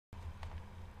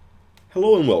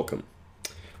Hello and welcome.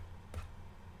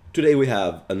 Today we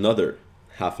have another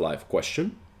half-life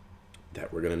question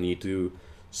that we're going to need to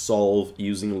solve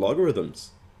using logarithms.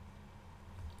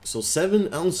 So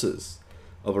 7 ounces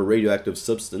of a radioactive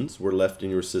substance were left in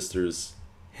your sister's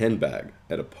handbag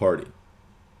at a party.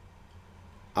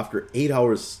 After 8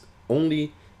 hours,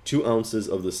 only 2 ounces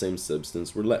of the same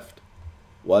substance were left.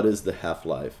 What is the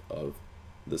half-life of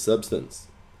the substance?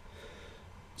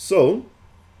 So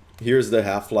here's the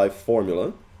half-life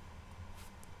formula,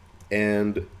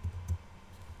 and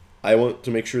I want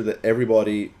to make sure that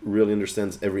everybody really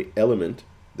understands every element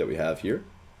that we have here.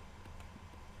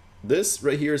 This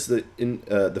right here is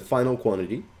the final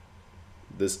quantity,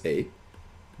 this A.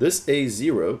 This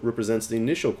A0 represents the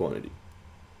initial quantity.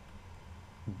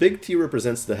 Big T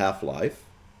represents the half-life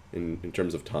in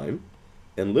terms of time,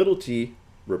 and little t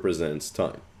represents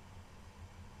time.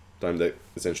 Time that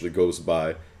essentially goes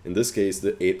by, in this case,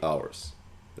 the 8 hours.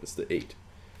 That's the 8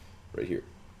 right here.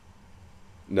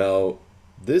 Now,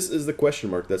 this is the question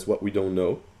mark. That's what we don't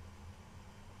know.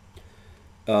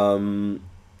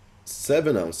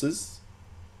 7 ounces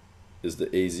is the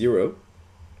A0,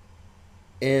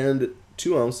 and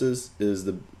 2 ounces is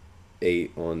the A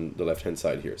on the left-hand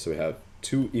side here. So we have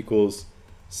 2 equals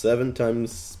 7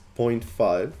 times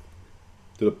 0.5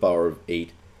 to the power of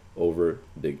 8 over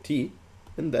big T,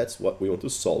 and that's what we want to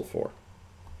solve for.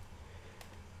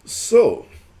 So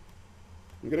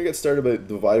I'm going to get started by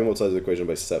dividing both sides of the equation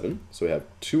by 7. So we have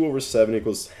 2 over 7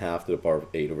 equals half to the power of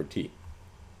 8 over t.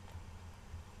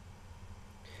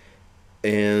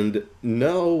 And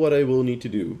now what I will need to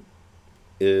do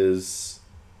is,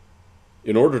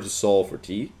 in order to solve for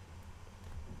t,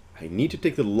 I need to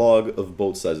take the log of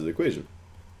both sides of the equation.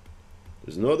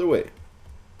 There's no other way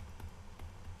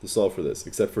to solve for this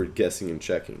except for guessing and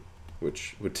checking,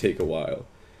 which would take a while,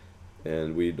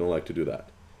 and we don't like to do that.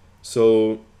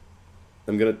 So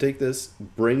I'm going to take this,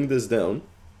 bring this down,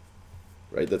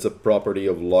 right? That's a property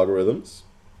of logarithms.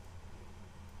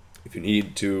 If you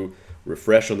need to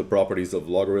refresh on the properties of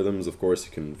logarithms, of course,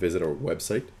 you can visit our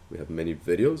website. We have many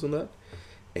videos on that.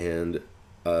 And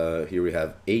here we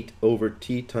have 8 over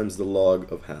t times the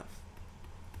log of half.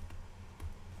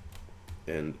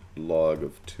 And log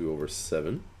of 2 over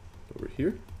 7 over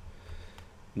here.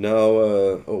 Now,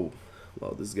 oh,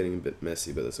 wow, this is getting a bit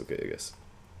messy, but that's okay, I guess.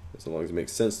 As long as it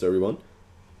makes sense to everyone.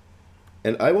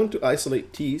 And I want to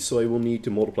isolate t, so I will need to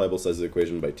multiply both sides of the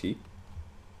equation by t,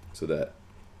 so that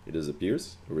it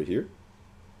disappears over here.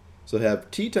 So I have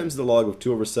t times the log of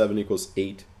 2 over 7 equals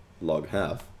 8 log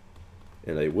half.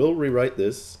 And I will rewrite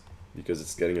this, because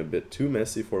it's getting a bit too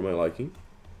messy for my liking.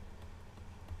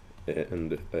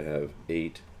 And I have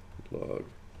 8 log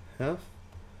half.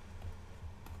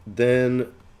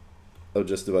 Then I'll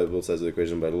just divide both sides of the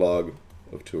equation by log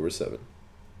of 2 over 7.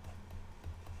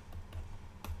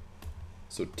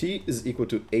 So t is equal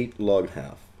to 8 log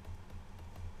half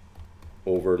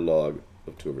over log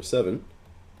of 2 over 7.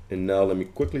 And now let me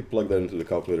quickly plug that into the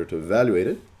calculator to evaluate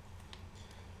it.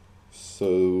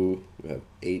 So we have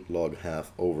 8 log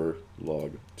half over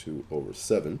log 2 over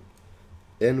 7.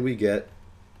 And we get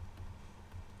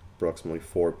approximately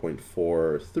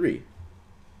 4.43.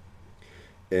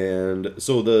 And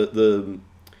so the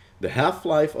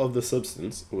half-life of the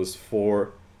substance is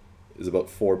about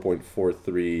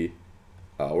 4.43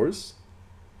 hours.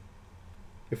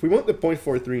 If we want the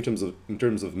 0.43 in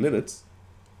terms of minutes,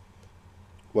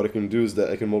 what I can do is that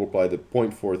I can multiply the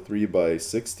 0.43 by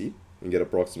 60 and get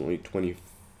approximately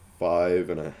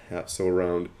 25.5, so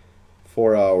around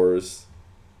 4 hours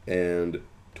and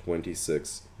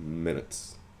 26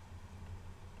 minutes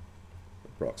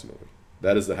approximately.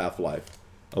 That is the half-life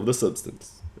of the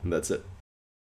substance, and that's it.